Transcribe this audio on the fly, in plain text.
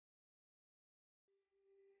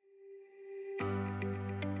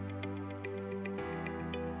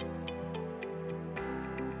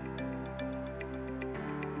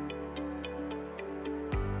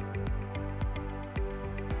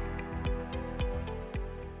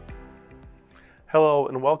Hello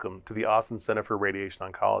and welcome to the Austin Center for Radiation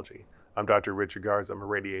Oncology. I'm Dr. Richard Garza. I'm a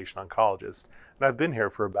radiation oncologist, and I've been here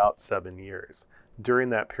for about 7 years. During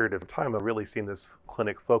that period of time, I've really seen this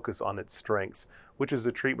clinic focus on its strength, which is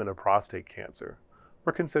the treatment of prostate cancer.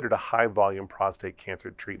 We're considered a high-volume prostate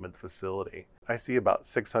cancer treatment facility. I see about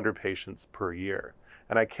 600 patients per year,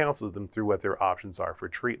 and I counsel them through what their options are for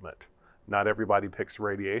treatment. Not everybody picks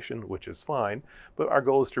radiation, which is fine, but our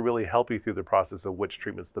goal is to really help you through the process of which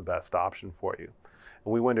treatment's the best option for you.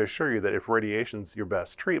 And we want to assure you that if radiation's your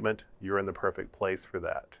best treatment, you're in the perfect place for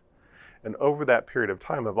that. And over that period of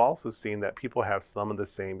time, I've also seen that people have some of the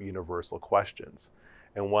same universal questions.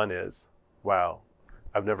 And one is, wow,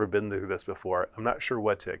 I've never been through this before. I'm not sure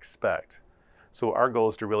what to expect. So our goal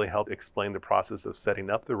is to really help explain the process of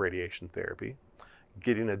setting up the radiation therapy,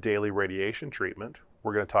 getting a daily radiation treatment.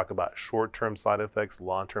 We're going to talk about short-term side effects,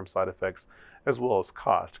 long-term side effects, as well as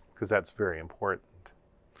cost, because that's very important.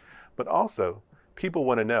 But also, people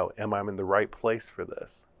want to know, am I in the right place for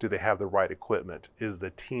this? Do they have the right equipment? Is the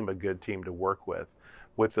team a good team to work with?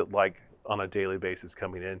 What's it like on a daily basis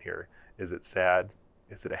coming in here? Is it sad?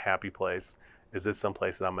 Is it a happy place? Is this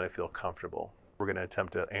someplace that I'm going to feel comfortable? We're going to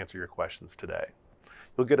attempt to answer your questions today.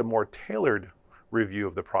 You'll get a more tailored review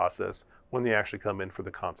of the process when they actually come in for the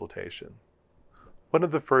consultation. One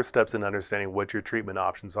of the first steps in understanding what your treatment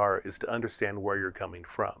options are is to understand where you're coming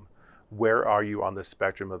from. Where are you on the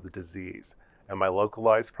spectrum of the disease? Am I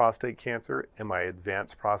localized prostate cancer? Am I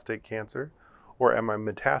advanced prostate cancer? Or am I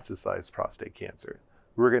metastasized prostate cancer?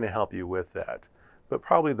 We're going to help you with that. But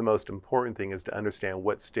probably the most important thing is to understand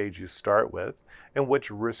what stage you start with and which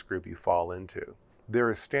risk group you fall into. There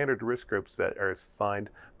are standard risk groups that are assigned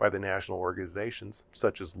by the national organizations,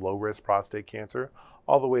 such as low-risk prostate cancer,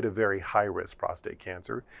 all the way to very high-risk prostate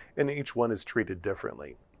cancer, and each one is treated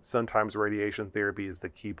differently. Sometimes radiation therapy is the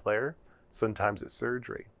key player, sometimes it's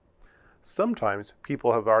surgery. Sometimes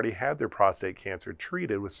people have already had their prostate cancer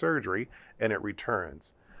treated with surgery and it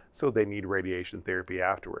returns, so they need radiation therapy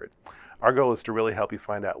afterwards. Our goal is to really help you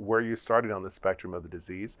find out where you started on the spectrum of the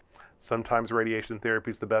disease. Sometimes radiation therapy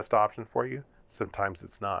is the best option for you, sometimes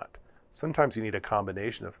it's not. Sometimes you need a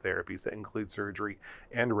combination of therapies that include surgery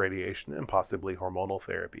and radiation and possibly hormonal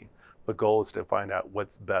therapy. The goal is to find out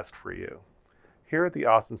what's best for you. Here at the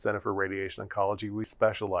Austin Center for Radiation Oncology, we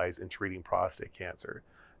specialize in treating prostate cancer.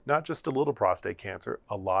 Not just a little prostate cancer,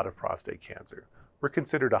 a lot of prostate cancer. We're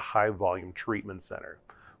considered a high-volume treatment center.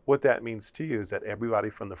 What that means to you is that everybody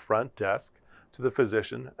from the front desk to the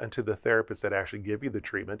physician and to the therapist that actually give you the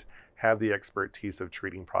treatment have the expertise of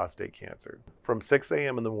treating prostate cancer. From 6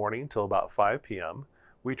 a.m. in the morning till about 5 p.m.,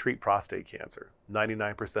 we treat prostate cancer.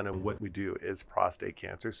 99% of what we do is prostate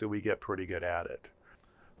cancer, so we get pretty good at it.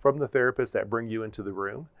 From the therapists that bring you into the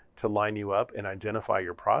room to line you up and identify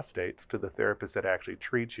your prostates to the therapist that actually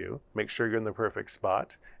treats you, make sure you're in the perfect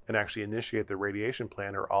spot, and actually initiate the radiation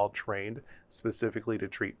plan are all trained specifically to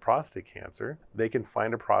treat prostate cancer. They can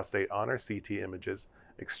find a prostate on our CT images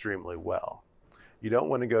extremely well. You don't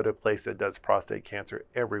want to go to a place that does prostate cancer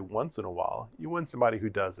every once in a while. You want somebody who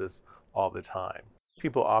does this all the time.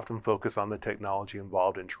 People often focus on the technology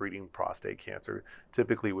involved in treating prostate cancer,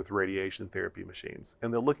 typically with radiation therapy machines,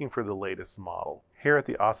 and they're looking for the latest model. Here at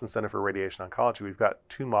the Austin Center for Radiation Oncology, we've got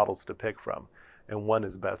 2 models to pick from, and one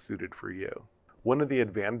is best suited for you. One of the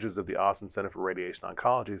advantages of the Austin Center for Radiation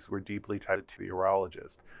Oncology is we're deeply tied to the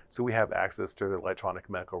urologist, so we have access to the electronic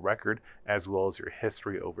medical record as well as your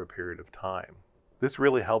history over a period of time. This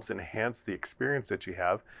really helps enhance the experience that you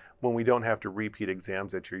have when we don't have to repeat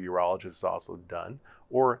exams that your urologist has also done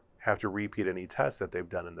or have to repeat any tests that they've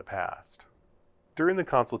done in the past. During the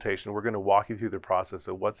consultation, we're going to walk you through the process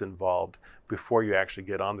of what's involved before you actually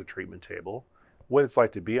get on the treatment table, what it's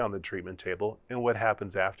like to be on the treatment table, and what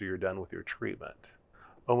happens after you're done with your treatment.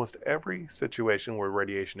 Almost every situation where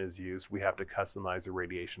radiation is used, we have to customize the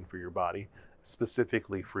radiation for your body,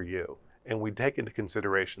 specifically for you, and we take into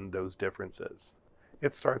consideration those differences.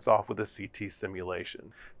 It starts off with a CT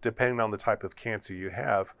simulation. Depending on the type of cancer you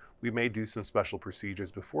have, we may do some special procedures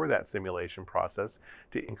before that simulation process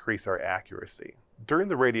to increase our accuracy. During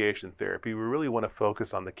the radiation therapy, we really want to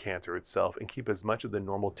focus on the cancer itself and keep as much of the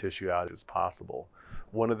normal tissue out as possible.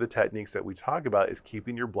 One of the techniques that we talk about is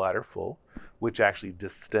keeping your bladder full, which actually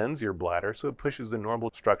distends your bladder so it pushes the normal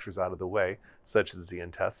structures out of the way, such as the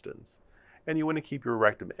intestines. And you want to keep your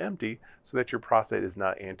rectum empty so that your prostate is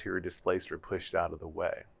not anterior displaced or pushed out of the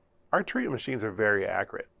way. Our treatment machines are very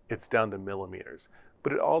accurate. It's down to millimeters,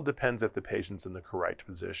 but it all depends if the patient's in the correct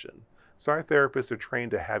position. So our therapists are trained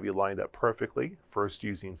to have you lined up perfectly, first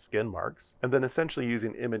using skin marks, and then essentially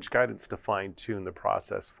using image guidance to fine-tune the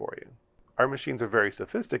process for you. Our machines are very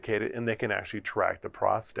sophisticated and they can actually track the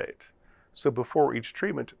prostate. So before each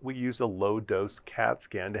treatment, we use a low-dose CAT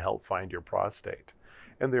scan to help find your prostate.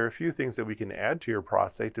 And there are a few things that we can add to your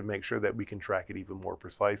prostate to make sure that we can track it even more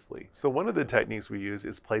precisely. So one of the techniques we use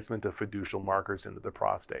is placement of fiducial markers into the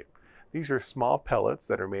prostate. These are small pellets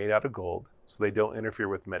that are made out of gold, so they don't interfere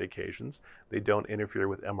with medications, they don't interfere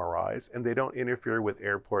with MRIs, and they don't interfere with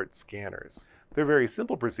airport scanners. They're very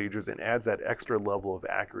simple procedures and adds that extra level of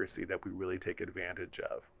accuracy that we really take advantage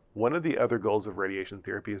of. One of the other goals of radiation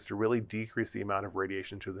therapy is to really decrease the amount of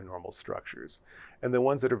radiation to the normal structures. And the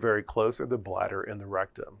ones that are very close are the bladder and the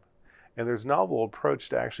rectum. And there's a novel approach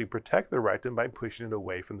to actually protect the rectum by pushing it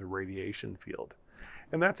away from the radiation field.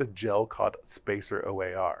 And that's a gel called spacer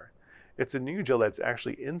OAR. It's a new gel that's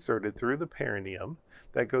actually inserted through the perineum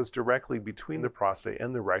that goes directly between the prostate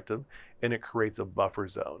and the rectum, and it creates a buffer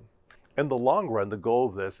zone. In the long run, the goal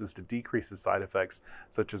of this is to decrease the side effects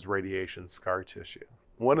such as radiation scar tissue.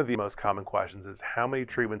 One of the most common questions is, how many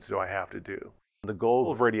treatments do I have to do? The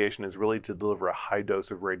goal of radiation is really to deliver a high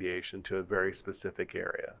dose of radiation to a very specific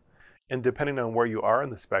area. And depending on where you are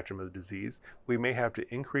in the spectrum of the disease, we may have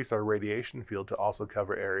to increase our radiation field to also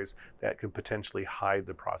cover areas that could potentially hide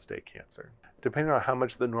the prostate cancer. Depending on how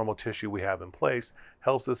much of the normal tissue we have in place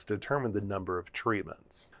helps us determine the number of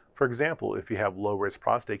treatments. For example, if you have low-risk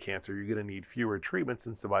prostate cancer, you're going to need fewer treatments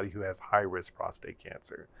than somebody who has high-risk prostate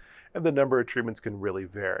cancer. And the number of treatments can really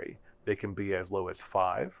vary. They can be as low as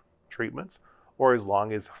 5 treatments or as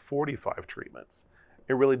long as 45 treatments.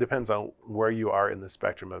 It really depends on where you are in the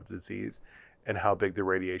spectrum of disease and how big the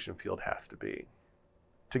radiation field has to be.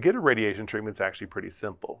 To get a radiation treatment is actually pretty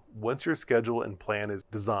simple. Once your schedule and plan is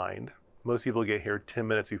designed, most people get here 10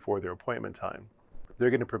 minutes before their appointment time. They're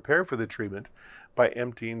going to prepare for the treatment by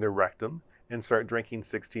emptying their rectum and start drinking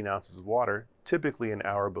 16 ounces of water, typically an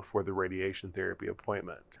hour before the radiation therapy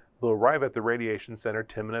appointment. They'll arrive at the radiation center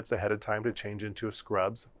 10 minutes ahead of time to change into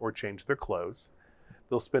scrubs or change their clothes.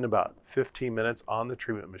 They'll spend about 15 minutes on the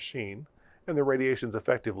treatment machine, and the radiation is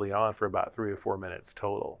effectively on for about 3 or 4 minutes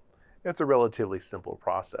total. It's a relatively simple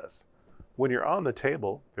process. When you're on the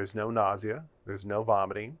table, there's no nausea, there's no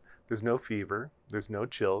vomiting, there's no fever, there's no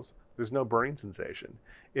chills, there's no burning sensation.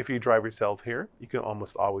 If you drive yourself here, you can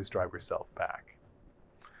almost always drive yourself back.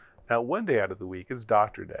 Now, one day out of the week is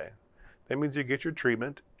doctor day. That means you get your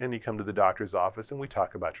treatment and you come to the doctor's office and we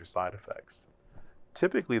talk about your side effects.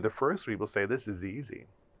 Typically, the first week will say, this is easy.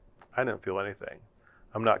 I didn't feel anything.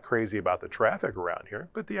 I'm not crazy about the traffic around here,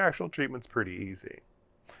 but the actual treatment's pretty easy.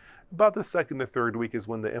 About the second to third week is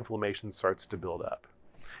when the inflammation starts to build up.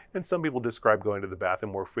 And some people describe going to the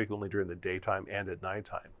bathroom more frequently during the daytime and at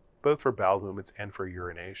nighttime, both for bowel movements and for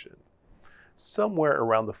urination. Somewhere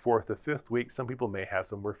around the 4th to 5th week, some people may have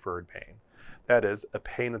some referred pain. That is, a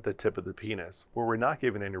pain at the tip of the penis, where we're not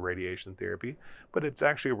giving any radiation therapy, but it's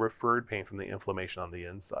actually a referred pain from the inflammation on the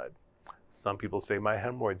inside. Some people say my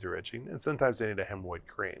hemorrhoids are itching, and sometimes they need a hemorrhoid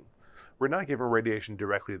cream. We're not giving radiation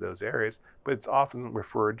directly to those areas, but it's often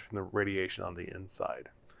referred from the radiation on the inside.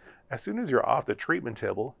 As soon as you're off the treatment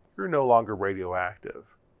table, you're no longer radioactive.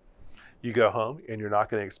 You go home and you're not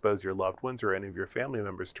going to expose your loved ones or any of your family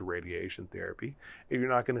members to radiation therapy, and you're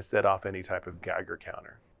not going to set off any type of Geiger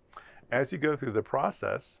counter. As you go through the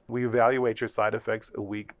process, we evaluate your side effects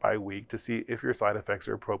week by week to see if your side effects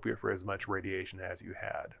are appropriate for as much radiation as you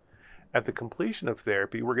had. At the completion of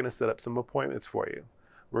therapy, we're going to set up some appointments for you.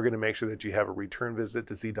 We're going to make sure that you have a return visit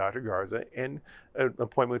to see Dr. Garza and an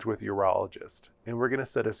appointment with a urologist. And we're going to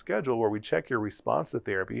set a schedule where we check your response to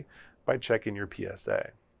therapy by checking your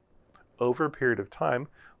PSA. Over a period of time,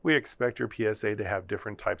 we expect your PSA to have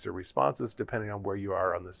different types of responses depending on where you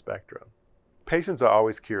are on the spectrum. Patients are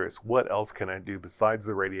always curious, what else can I do besides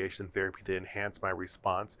the radiation therapy to enhance my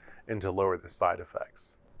response and to lower the side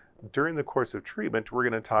effects? During the course of treatment, we're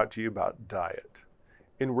going to talk to you about diet.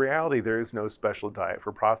 In reality, there is no special diet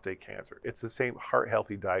for prostate cancer. It's the same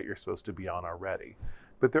heart-healthy diet you're supposed to be on already.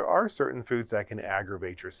 But there are certain foods that can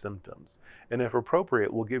aggravate your symptoms. And if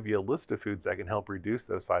appropriate, we'll give you a list of foods that can help reduce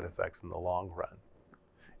those side effects in the long run.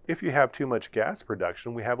 If you have too much gas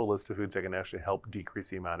production, we have a list of foods that can actually help decrease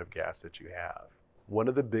the amount of gas that you have. One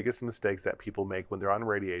of the biggest mistakes that people make when they're on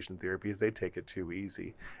radiation therapy is they take it too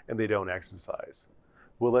easy and they don't exercise.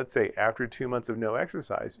 Well, let's say after 2 months of no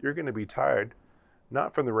exercise, you're going to be tired,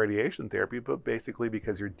 not from the radiation therapy, but basically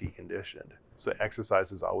because you're deconditioned. So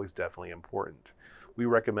exercise is always definitely important. We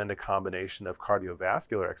recommend a combination of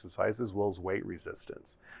cardiovascular exercise as well as weight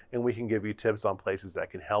resistance. And we can give you tips on places that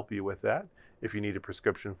can help you with that if you need a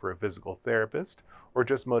prescription for a physical therapist or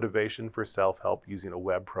just motivation for self-help using a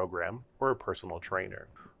web program or a personal trainer.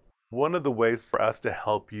 One of the ways for us to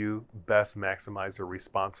help you best maximize your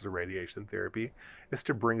response to radiation therapy is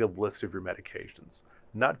to bring a list of your medications,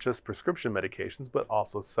 not just prescription medications, but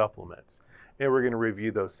also supplements. And we're going to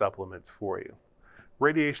review those supplements for you.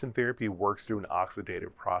 Radiation therapy works through an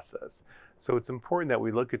oxidative process, so it's important that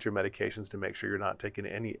we look at your medications to make sure you're not taking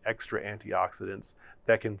any extra antioxidants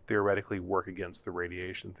that can theoretically work against the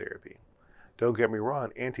radiation therapy. Don't get me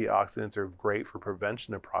wrong, antioxidants are great for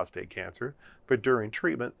prevention of prostate cancer, but during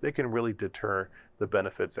treatment, they can really deter the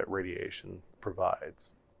benefits that radiation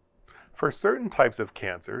provides. For certain types of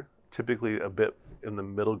cancer, typically a bit in the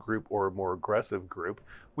middle group or a more aggressive group,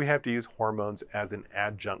 we have to use hormones as an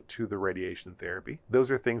adjunct to the radiation therapy.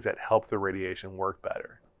 Those are things that help the radiation work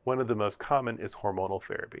better. One of the most common is hormonal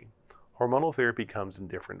therapy. Hormonal therapy comes in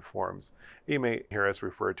different forms. You may hear us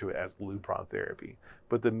refer to it as Lupron therapy,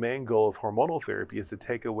 but the main goal of hormonal therapy is to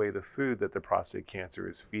take away the food that the prostate cancer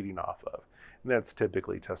is feeding off of, and that's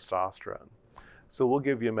typically testosterone. So we'll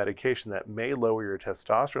give you a medication that may lower your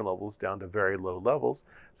testosterone levels down to very low levels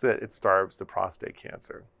so that it starves the prostate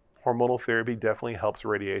cancer. Hormonal therapy definitely helps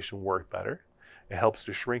radiation work better. It helps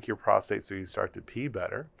to shrink your prostate so you start to pee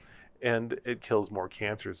better, and it kills more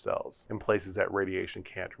cancer cells in places that radiation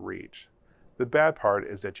can't reach. The bad part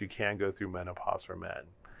is that you can go through menopause for men,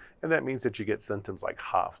 and that means that you get symptoms like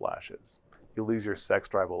hot flashes. You lose your sex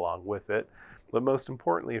drive along with it, but most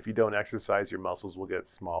importantly, if you don't exercise, your muscles will get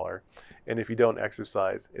smaller, and if you don't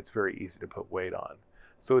exercise, it's very easy to put weight on.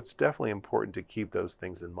 So it's definitely important to keep those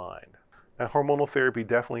things in mind. Now, hormonal therapy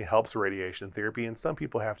definitely helps radiation therapy, and some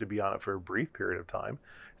people have to be on it for a brief period of time.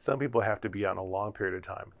 Some people have to be on a long period of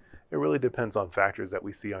time. It really depends on factors that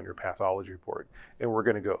we see on your pathology report, and we're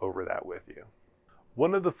going to go over that with you.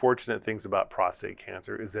 One of the fortunate things about prostate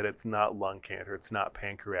cancer is that it's not lung cancer, it's not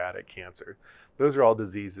pancreatic cancer. Those are all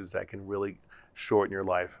diseases that can really shorten your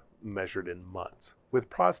life measured in months. With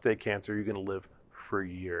prostate cancer, you're going to live for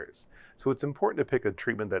years. So it's important to pick a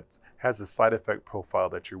treatment that has a side effect profile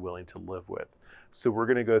that you're willing to live with. So we're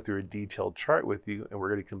going to go through a detailed chart with you, and we're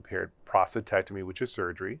going to compare prostatectomy, which is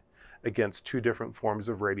surgery, against two different forms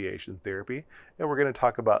of radiation therapy, and we're going to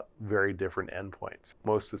talk about very different endpoints.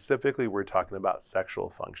 Most specifically, we're talking about sexual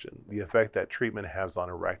function, the effect that treatment has on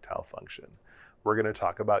erectile function. We're going to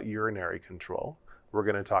talk about urinary control. We're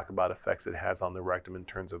going to talk about effects it has on the rectum in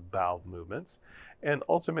terms of bowel movements, and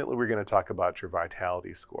ultimately we're going to talk about your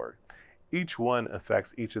vitality score. Each one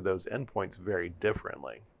affects each of those endpoints very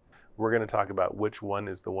differently. We're going to talk about which one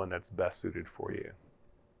is the one that's best suited for you.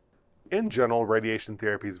 In general, radiation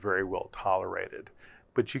therapy is very well tolerated,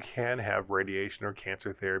 but you can have radiation or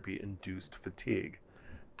cancer therapy induced fatigue.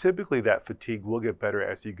 Typically, that fatigue will get better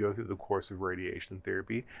as you go through the course of radiation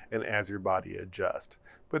therapy and as your body adjusts.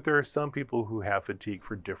 But there are some people who have fatigue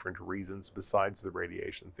for different reasons besides the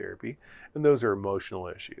radiation therapy, and those are emotional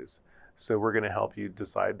issues. So we're going to help you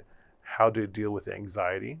decide how to deal with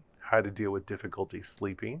anxiety, how to deal with difficulty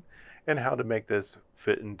sleeping, and how to make this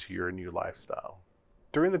fit into your new lifestyle.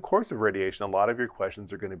 During the course of radiation, a lot of your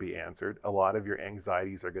questions are going to be answered, a lot of your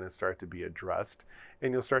anxieties are going to start to be addressed,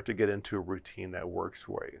 and you'll start to get into a routine that works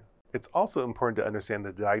for you. It's also important to understand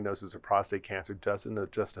that the diagnosis of prostate cancer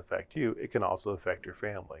doesn't just affect you, it can also affect your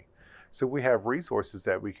family. So we have resources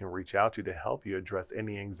that we can reach out to help you address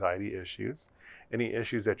any anxiety issues, any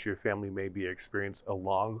issues that your family may be experiencing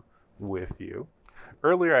along with you.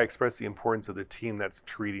 Earlier, I expressed the importance of the team that's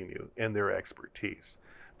treating you and their expertise.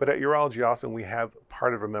 But at Urology Awesome, we have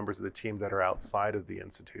part of our members of the team that are outside of the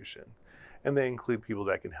institution. And they include people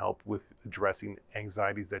that can help with addressing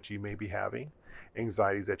anxieties that you may be having,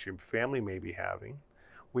 anxieties that your family may be having.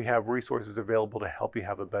 We have resources available to help you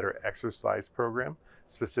have a better exercise program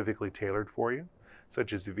specifically tailored for you,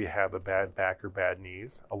 such as if you have a bad back or bad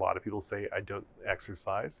knees. A lot of people say, I don't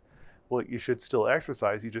exercise. Well, you should still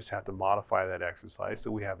exercise, you just have to modify that exercise. So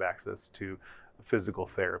we have access to a physical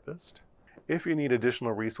therapist. If you need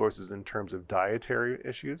additional resources in terms of dietary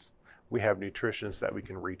issues, we have nutritionists that we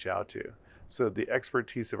can reach out to. So the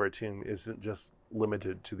expertise of our team isn't just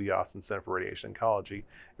limited to the Austin Center for Radiation Oncology,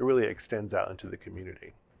 it really extends out into the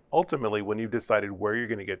community. Ultimately, when you've decided where you're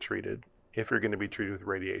going to get treated, if you're going to be treated with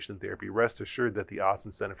radiation therapy, rest assured that the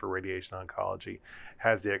Austin Center for Radiation Oncology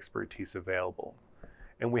has the expertise available.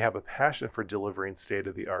 And we have a passion for delivering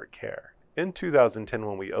state-of-the-art care. In 2010,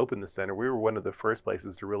 when we opened the center, we were one of the first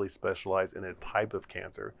places to really specialize in a type of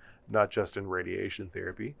cancer, not just in radiation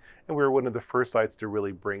therapy, and we were one of the first sites to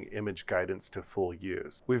really bring image guidance to full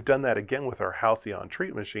use. We've done that again with our Halcyon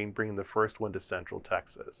treatment machine, bringing the first one to Central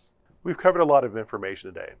Texas. We've covered a lot of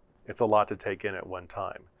information today. It's a lot to take in at one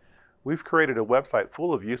time. We've created a website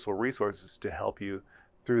full of useful resources to help you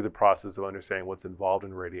through the process of understanding what's involved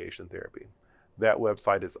in radiation therapy. That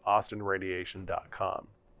website is austinradiation.com.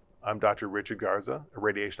 I'm Dr. Richard Garza, a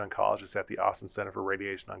radiation oncologist at the Austin Center for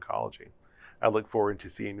Radiation Oncology. I look forward to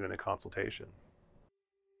seeing you in a consultation.